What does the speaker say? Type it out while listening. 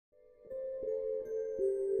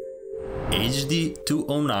HD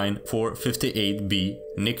 209458b,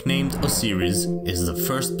 nicknamed Osiris, is the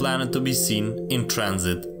first planet to be seen in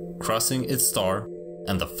transit, crossing its star,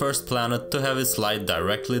 and the first planet to have its light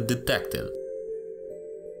directly detected.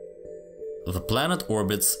 The planet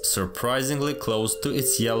orbits surprisingly close to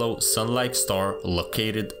its yellow sun-like star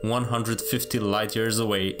located 150 light-years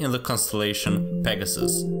away in the constellation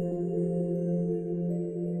Pegasus.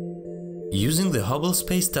 Using the Hubble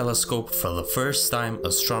Space Telescope for the first time,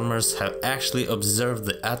 astronomers have actually observed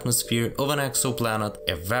the atmosphere of an exoplanet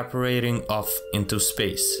evaporating off into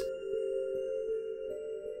space.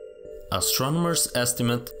 Astronomers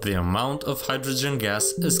estimate the amount of hydrogen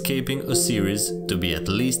gas escaping Osiris to be at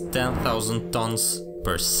least 10,000 tons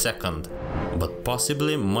per second, but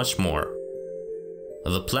possibly much more.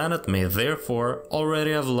 The planet may therefore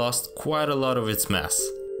already have lost quite a lot of its mass.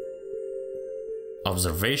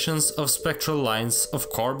 Observations of spectral lines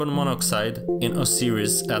of carbon monoxide in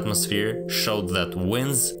Osiris' atmosphere showed that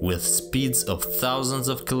winds with speeds of thousands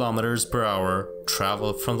of kilometers per hour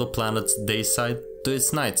travel from the planet's day side to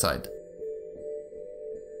its night side.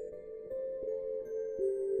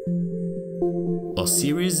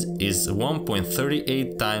 Osiris is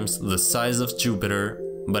 1.38 times the size of Jupiter,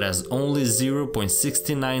 but has only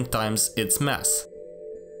 0.69 times its mass.